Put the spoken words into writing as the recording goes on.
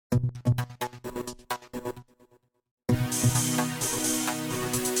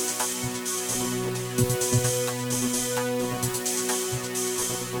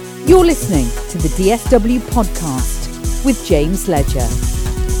You're listening to the DSW podcast with James Ledger.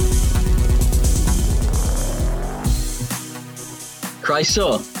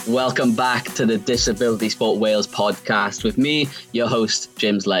 Croeso, welcome back to the Disability Sport Wales podcast with me, your host,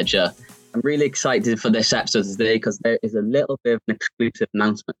 James Ledger. I'm really excited for this episode today because there is a little bit of an exclusive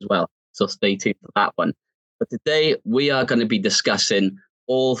announcement as well, so stay tuned for that one. But today we are going to be discussing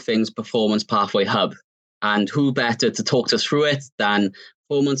all things Performance Pathway Hub, and who better to talk to us through it than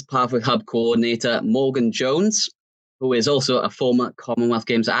Performance Pathway Hub coordinator Morgan Jones, who is also a former Commonwealth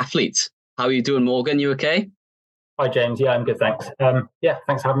Games athlete. How are you doing, Morgan? You okay? Hi, James. Yeah, I'm good, thanks.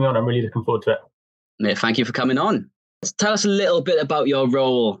 Thanks for having me on. I'm really looking forward to it. Mate, thank you for coming on. Tell us a little bit about your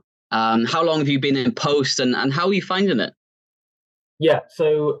role. How long have you been in post and how are you finding it? Yeah,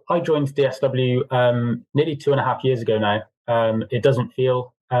 so I joined DSW nearly 2.5 years ago now. It doesn't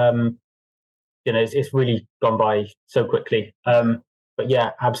feel, it's really gone by so quickly. But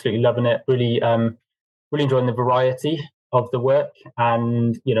yeah, absolutely loving it. Really enjoying the variety of the work,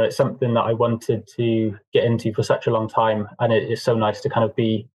 and it's something that I wanted to get into for such a long time, and it is so nice to kind of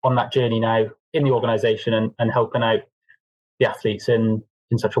be on that journey now in the organisation and helping out the athletes in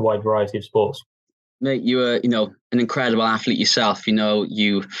such a wide variety of sports. Mate, you were an incredible athlete yourself.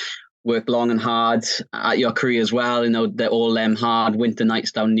 You worked long and hard at your career as well. They're all them hard winter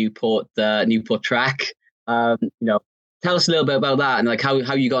nights down Newport track. Tell us a little bit about that and like how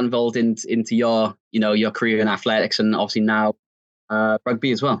you got involved into your career in athletics and obviously now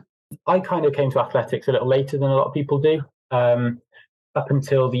rugby as well. I kind of came to athletics a little later than a lot of people do. Up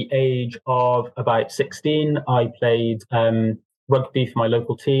until the age of about 16, I played rugby for my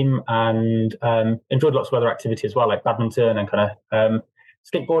local team and enjoyed lots of other activity as well, like badminton and kind of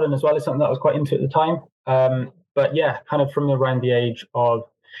skateboarding as well is something that I was quite into at the time. But yeah, kind of from around the age of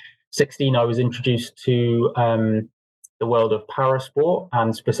 16, I was introduced to the world of para sport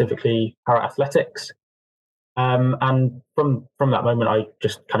and specifically para athletics. And from that moment, I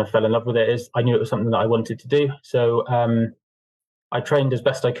just kind of fell in love with it. I knew it was something that I wanted to do. So I trained as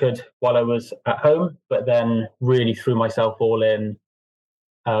best I could while I was at home, but then really threw myself all in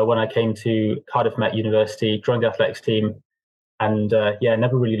when I came to Cardiff Met University, joined the athletics team, and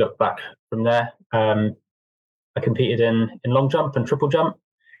never really looked back from there. I competed in long jump and triple jump,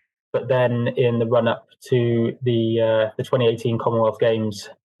 but then in the run-up to the 2018 Commonwealth Games,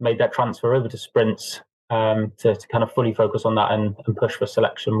 made that transfer over to sprints to kind of fully focus on that and push for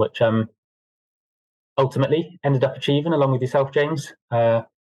selection, which ultimately ended up achieving along with yourself, James.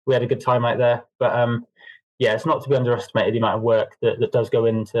 We had a good time out there, but it's not to be underestimated the amount of work that does go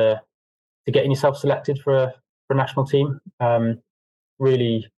into getting yourself selected for a national team.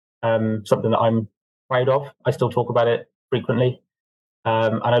 Really something that I'm proud of. I still talk about it frequently.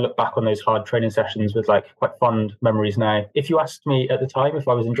 And I look back on those hard training sessions with like quite fond memories now. If you asked me at the time if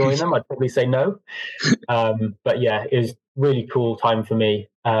I was enjoying them, I'd probably say no. But yeah, it was really cool time for me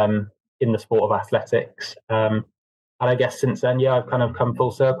in the sport of athletics. And I guess since then, I've kind of come full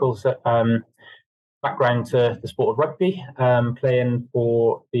circle. So, background to the sport of rugby, playing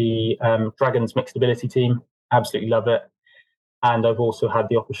for the Dragons mixed ability team. Absolutely love it. And I've also had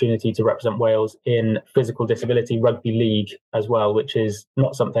the opportunity to represent Wales in physical disability rugby league as well, which is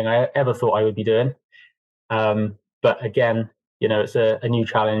not something I ever thought I would be doing. But again, it's a new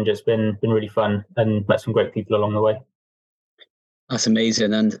challenge. It's been really fun and met some great people along the way. That's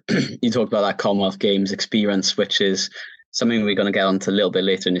amazing. And you talked about that Commonwealth Games experience, which is something we're going to get onto a little bit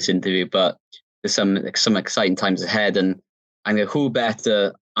later in this interview, but there's some exciting times ahead. And who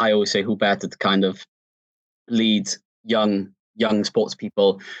better to kind of lead young sports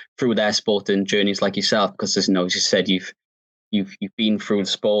people through their sporting journeys like yourself, because as you said, you've been through the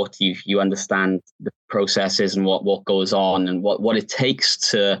sport, you understand the processes and what goes on and what it takes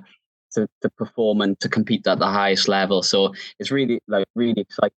to perform and to compete at the highest level. So it's really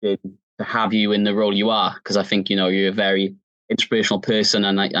excited to have you in the role you are, because I think you're a very inspirational person,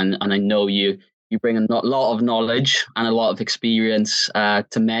 and I know you bring a lot of knowledge and a lot of experience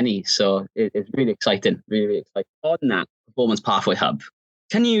to many. So it's really exciting, really exciting. On that Performance Pathway Hub,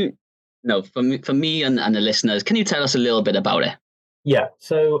 can you, for me and the listeners, can you tell us a little bit about it? Yeah,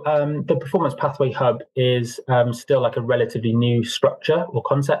 so the Performance Pathway Hub is still like a relatively new structure or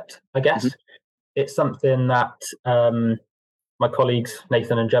concept, I guess. Mm-hmm. It's something that my colleagues,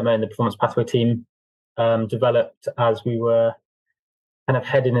 Nathan and Gemma in the Performance Pathway team, developed as we were kind of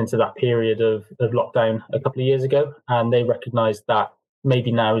heading into that period of lockdown a couple of years ago. And they recognised that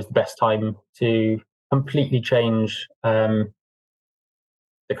maybe now is the best time to completely change the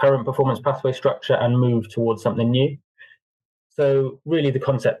current performance pathway structure and move towards something new. So really the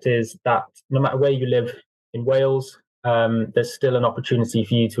concept is that no matter where you live in Wales, there's still an opportunity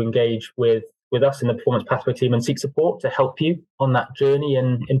for you to engage with us in the Performance Pathway team and seek support to help you on that journey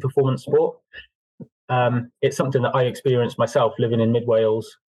in performance sport. It's something that I experienced myself living in mid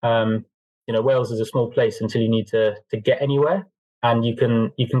Wales. Wales is a small place until you need to get anywhere, and you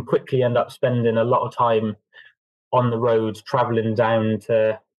can quickly end up spending a lot of time on the road, travelling down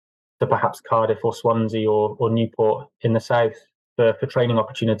to perhaps Cardiff or Swansea or Newport in the south for training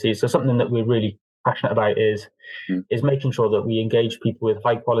opportunities. So something that we're really passionate about is making sure that we engage people with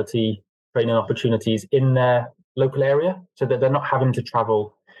high quality training opportunities in their local area, so that they're not having to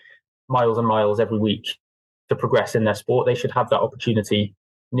travel miles and miles every week to progress in their sport. They should have that opportunity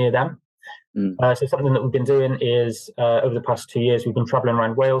near them. So something that we've been doing is over the past 2 years, we've been traveling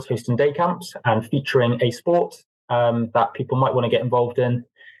around Wales hosting day camps and featuring a sport that people might want to get involved in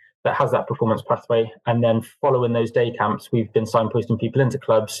that has that performance pathway. And then following those day camps, we've been signposting people into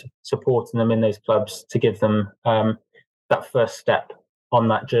clubs, supporting them in those clubs to give them that first step on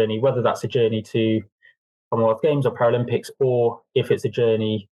that journey, whether that's a journey to Commonwealth Games or Paralympics, or if it's a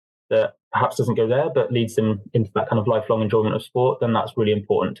journey that perhaps doesn't go there but leads them into that kind of lifelong enjoyment of sport, then that's really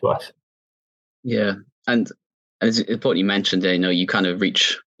important to us. Yeah, and it's important you mentioned, you kind of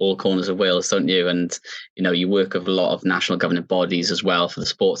reach all corners of Wales, don't you? And you work with a lot of national governing bodies as well for the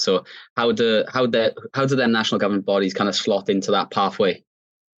sport. So how do their national governing bodies kind of slot into that pathway?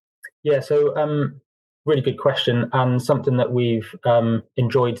 Yeah, so really good question, and something that we've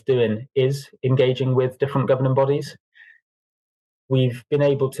enjoyed doing is engaging with different governing bodies. We've been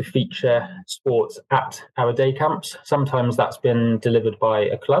able to feature sports at our day camps. Sometimes that's been delivered by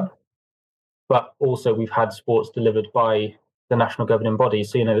a club, but also we've had sports delivered by the national governing bodies.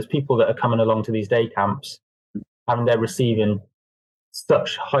 So, there's people that are coming along to these day camps and they're receiving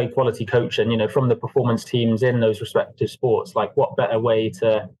such high quality coaching, from the performance teams in those respective sports. Like, what better way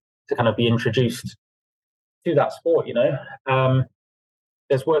to kind of be introduced to that sport,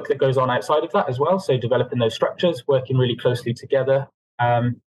 There's work that goes on outside of that as well. So developing those structures, working really closely together.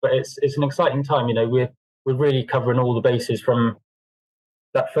 But it's an exciting time. We're really covering all the bases from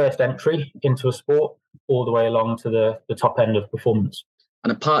that first entry into a sport all the way along to the top end of performance.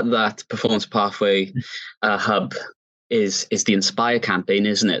 And a part of that performance pathway hub is the Inspire campaign,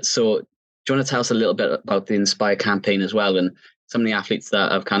 isn't it? So do you want to tell us a little bit about the Inspire campaign as well, and some of the athletes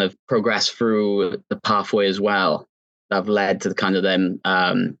that have kind of progressed through the pathway as well, that have led to the kind of them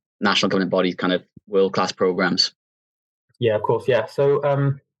national governing body kind of world-class programs? Yeah, of course. Yeah. So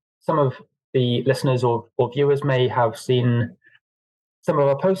some of the listeners or viewers may have seen some of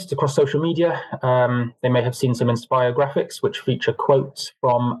our posts across social media. They may have seen some Inspire graphics, which feature quotes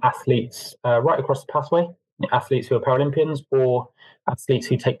from athletes right across the pathway, athletes who are Paralympians or athletes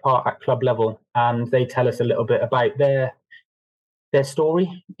who take part at club level. And they tell us a little bit about their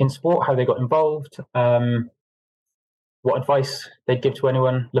story in sport, how they got involved, what advice they'd give to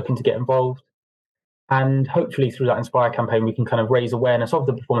anyone looking to get involved. And hopefully through that Inspire campaign, we can kind of raise awareness of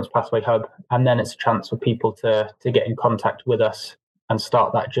the Performance Pathway Hub. And then it's a chance for people to get in contact with us and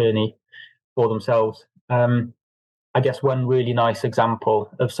start that journey for themselves. I guess one really nice example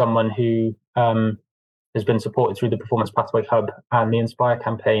of someone who has been supported through the Performance Pathway Hub and the Inspire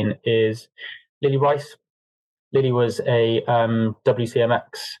campaign is Lily Rice. Lily was a WCMX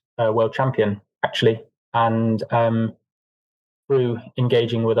world champion, actually. And through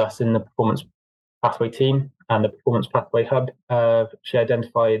engaging with us in the Performance Pathway team and the Performance Pathway Hub, she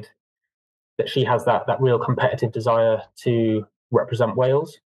identified that she has that real competitive desire to represent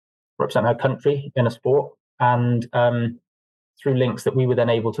Wales, represent her country in a sport. And through links that we were then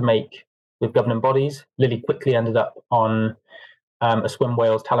able to make with governing bodies, Lily quickly ended up on a Swim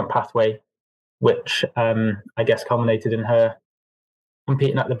Wales talent pathway, which I guess culminated in her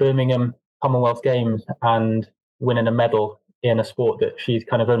competing at the Birmingham Commonwealth Games and winning a medal in a sport that she's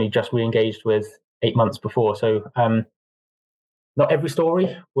kind of only just re-engaged with 8 months before. So not every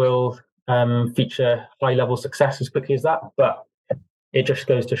story will feature high-level success as quickly as that, but it just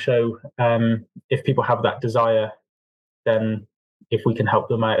goes to show if people have that desire, then if we can help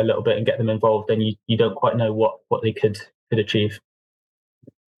them out a little bit and get them involved, then you don't quite know what they could achieve.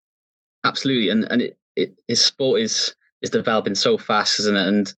 Absolutely, and sport is developing so fast, isn't it?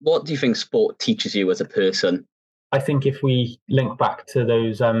 And what do you think sport teaches you as a person? I think if we link back to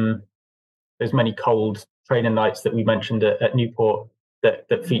those many cold training nights that we mentioned at Newport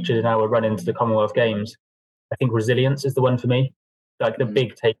that featured in our run into the Commonwealth Games, I think resilience is the one for me. Like the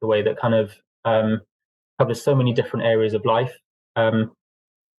big takeaway that kind of covers so many different areas of life.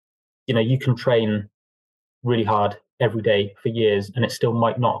 You can train really hard every day for years and it still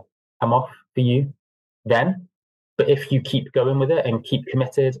might not come off for you then. But if you keep going with it and keep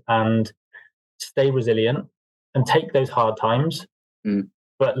committed and stay resilient, and take those hard times,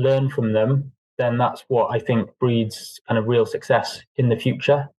 but learn from them, then that's what I think breeds kind of real success in the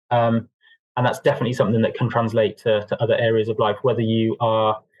future. And that's definitely something that can translate to other areas of life, whether you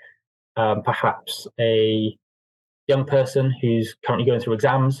are perhaps a young person who's currently going through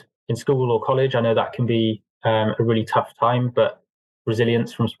exams in school or college. I know that can be a really tough time, but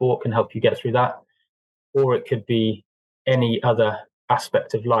resilience from sport can help you get through that. Or it could be any other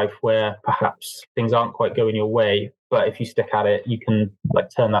aspect of life where perhaps things aren't quite going your way, but if you stick at it, you can like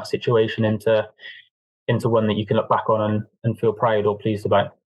turn that situation into one that you can look back on and feel proud or pleased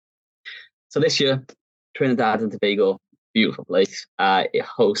about. So this year, Trinidad and Tobago, beautiful place, it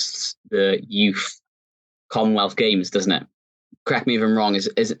hosts the Youth Commonwealth Games, doesn't it? Correct me if I'm wrong,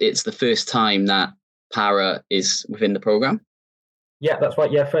 is it's the first time that para is within the programme? Yeah, that's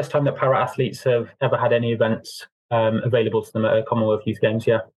right. Yeah, first time that para athletes have ever had any events available to them at a Commonwealth Youth Games,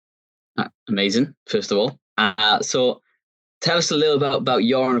 yeah. Amazing, first of all. So tell us a little bit about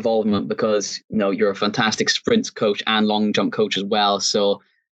your involvement, because you're a fantastic sprint coach and long jump coach as well. So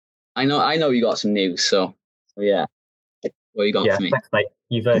I know you got some news. So yeah, what you got for me? Thanks, mate.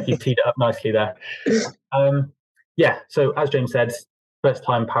 You've teed it up nicely there. So as James said, first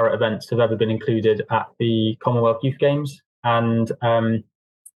time para events have ever been included at the Commonwealth Youth Games, and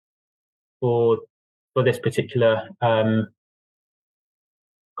for this particular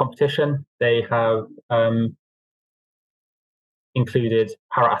competition, they have included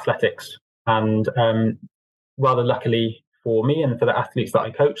para athletics, and rather luckily for me and for the athletes that I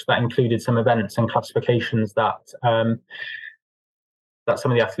coach, that included some events and classifications that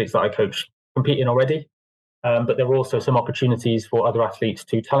some of the athletes that I coach compete in already. But there were also some opportunities for other athletes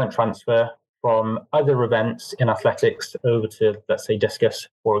to talent transfer from other events in athletics over to, let's say, discus,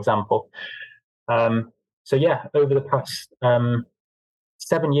 for example. Over the past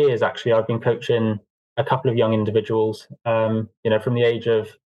 7 years, actually, I've been coaching a couple of young individuals. From the age of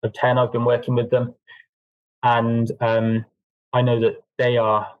 10, I've been working with them. And I know that they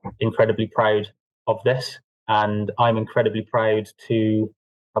are incredibly proud of this. And I'm incredibly proud to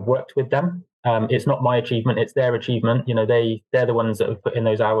have worked with them. It's not my achievement, it's their achievement. They're the ones that have put in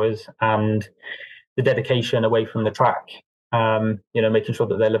those hours and the dedication away from the track, making sure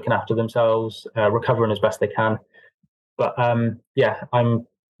that they're looking after themselves, recovering as best they can. But I'm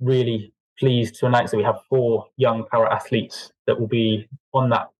really pleased to announce that we have 4 young para athletes that will be on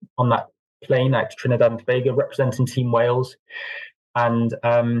that plane out to Trinidad and Tobago representing Team Wales. And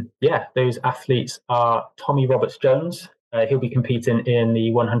those athletes are Tommy Roberts-Jones. He'll be competing in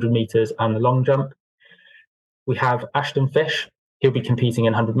the 100 meters and the long jump. We have Ashton Fish. He'll be competing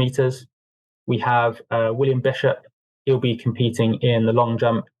in 100 meters. We have William Bishop. He'll be competing in the long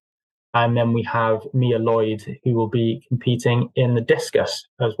jump. And then we have Mia Lloyd, who will be competing in the discus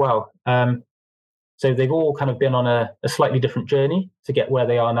as well. So they've all kind of been on a slightly different journey to get where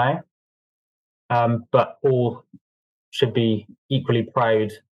they are now. But all should be equally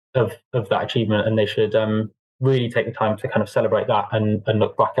proud of that achievement, and they should really take the time to kind of celebrate that and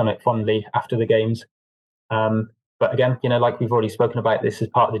look back on it fondly after the games. But again, like we've already spoken about, this is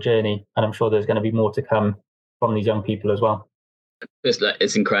part of the journey, and I'm sure there's going to be more to come from these young people as well.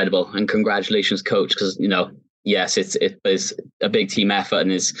 It's incredible, and congratulations, coach, because yes, it is a big team effort,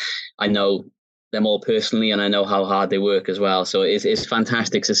 and I know them all personally, and I know how hard they work as well. So it's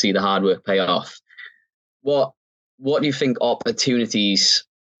fantastic to see the hard work pay off. What do you think opportunities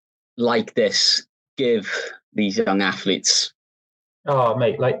like this give these young athletes? Oh,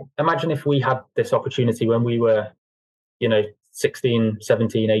 mate, imagine if we had this opportunity when we were, 16,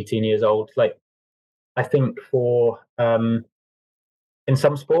 17, 18 years old. I think for in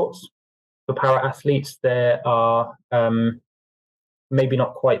some sports, for para athletes, there are maybe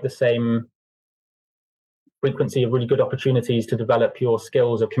not quite the same frequency of really good opportunities to develop your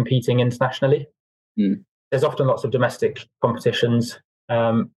skills of competing internationally. There's often lots of domestic competitions,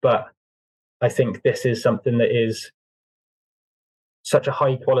 but I think this is something that is such a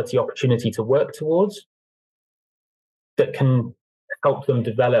high quality opportunity to work towards that can help them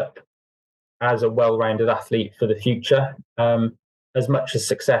develop as a well-rounded athlete for the future. As much as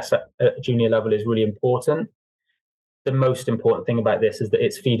success at junior level is really important, the most important thing about this is that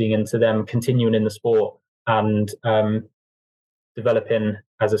it's feeding into them continuing in the sport and developing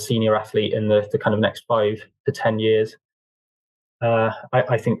as a senior athlete in the kind of next 5 to 10 years.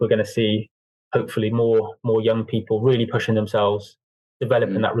 I think we're going to see hopefully more young people really pushing themselves,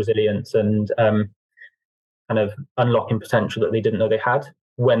 developing that resilience and kind of unlocking potential that they didn't know they had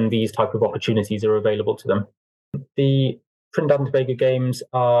when these type of opportunities are available to them. The Trinidad and Tobago Games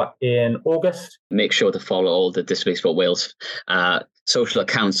are in August. Make sure to follow all the Disability Sport Wales social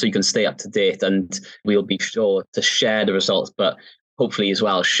accounts so you can stay up to date, and we'll be sure to share the results, but hopefully as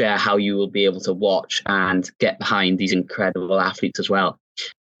well share how you will be able to watch and get behind these incredible athletes as well.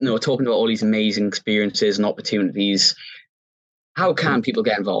 Talking about all these amazing experiences and opportunities, how can people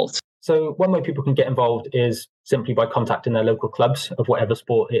get involved? So one way people can get involved is simply by contacting their local clubs of whatever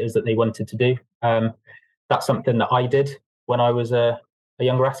sport it is that they wanted to do. That's something that I did when I was a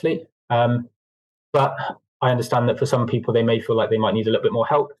younger athlete. But I understand that for some people, they may feel like they might need a little bit more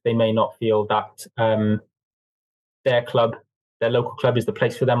help. They may not feel that their local club is the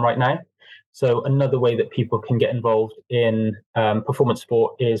place for them right now. So another way that people can get involved in performance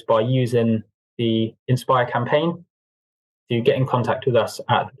sport is by using the Inspire campaign to get in contact with us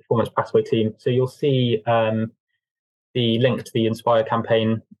at the Performance Pathway team. So you'll see the link to the Inspire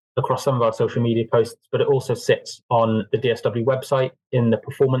campaign across some of our social media posts, but it also sits on the DSW website in the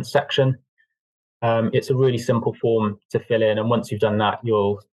performance section. It's a really simple form to fill in, and once you've done that,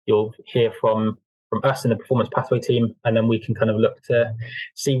 you'll hear from us in the Performance Pathway team, and then we can kind of look to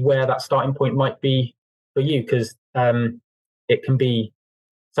see where that starting point might be for you, because it can be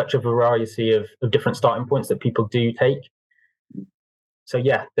such a variety of different starting points that people do take. So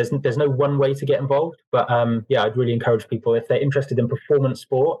yeah, there's no one way to get involved, but I'd really encourage people, if they're interested in performance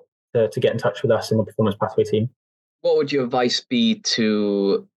sport, to get in touch with us in the Performance Pathway team. What would your advice be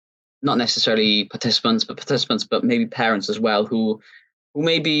to not necessarily participants, but maybe parents as well, who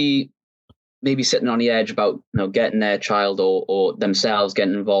maybe sitting on the edge about getting their child or themselves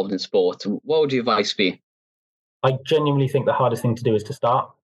getting involved in sport? What would your advice be? I genuinely think the hardest thing to do is to start.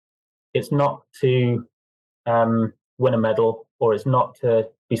 It's not to win a medal, or it's not to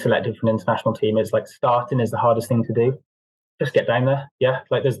be selected for an international team. It's like starting is the hardest thing to do. Just get down there. Yeah,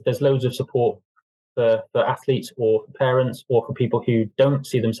 like there's loads of support for athletes or for parents or for people who don't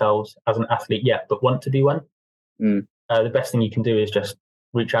see themselves as an athlete yet but want to be one. The best thing you can do is just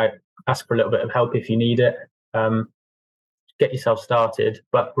reach out, ask for a little bit of help if you need it, get yourself started,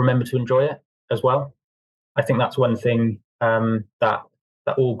 but remember to enjoy it as well. I think that's one thing that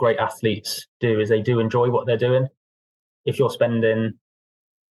all great athletes do, is they do enjoy what they're doing. If you're spending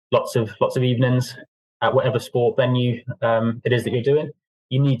lots of evenings at whatever sport venue it is that you're doing,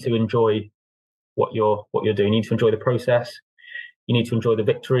 you need to enjoy what you're doing. You need to enjoy the process. You need to enjoy the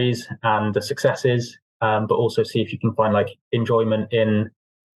victories and the successes, but also see if you can find enjoyment in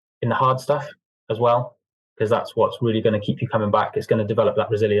the hard stuff as well, because that's what's really going to keep you coming back. It's going to develop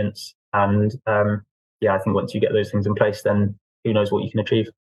that resilience, and I think once you get those things in place, then who knows what you can achieve.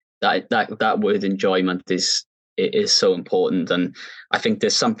 That word enjoyment is so important, and I think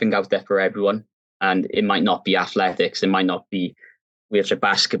there's something out there for everyone. And it might not be athletics, it might not be wheelchair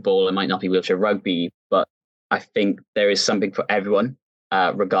basketball, it might not be wheelchair rugby, but I think there is something for everyone,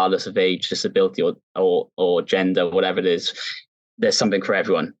 regardless of age, disability, or gender, whatever it is. There's something for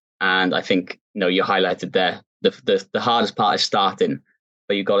everyone, and I think you highlighted there the hardest part is starting,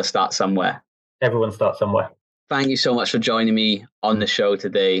 but you've got to start somewhere. Everyone starts somewhere. Thank you so much for joining me on the show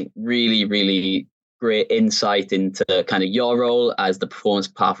today. Really, really great insight into kind of your role as the Performance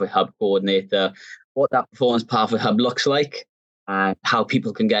Pathway Hub coordinator, what that Performance Pathway Hub looks like, and how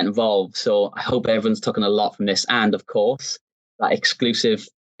people can get involved. So I hope everyone's taken a lot from this, and of course that exclusive,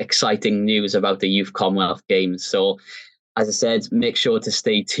 exciting news about the Youth Commonwealth Games. So as I said, make sure to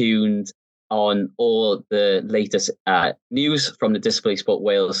stay tuned on all the latest news from the Disability Sport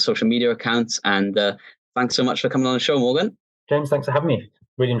Wales social media accounts. And thanks so much for coming on the show, Morgan. James, thanks for having me.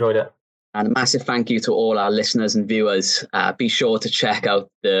 Really enjoyed it. And a massive thank you to all our listeners and viewers. Be sure to check out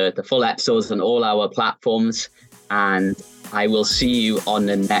the full episodes on all our platforms. And I will see you on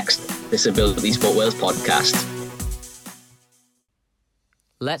the next Disability Sport Wales podcast.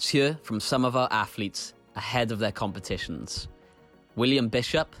 Let's hear from some of our athletes ahead of their competitions. William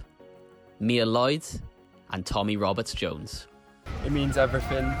Bishop, Mia Lloyd, and Tommy Roberts-Jones. It means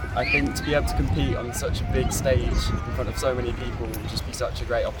everything. I think to be able to compete on such a big stage in front of so many people would just be such a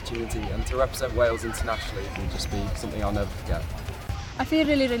great opportunity, and to represent Wales internationally would just be something I'll never forget. I feel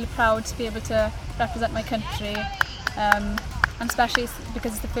really, really proud to be able to represent my country, and especially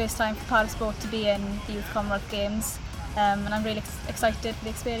because it's the first time for parasport to be in the Youth Commonwealth Games, and I'm really excited for the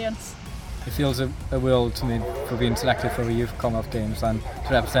experience. It feels a world to me for being selected for the Youth Commonwealth Games, and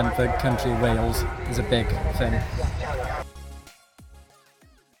to represent the country of Wales is a big thing.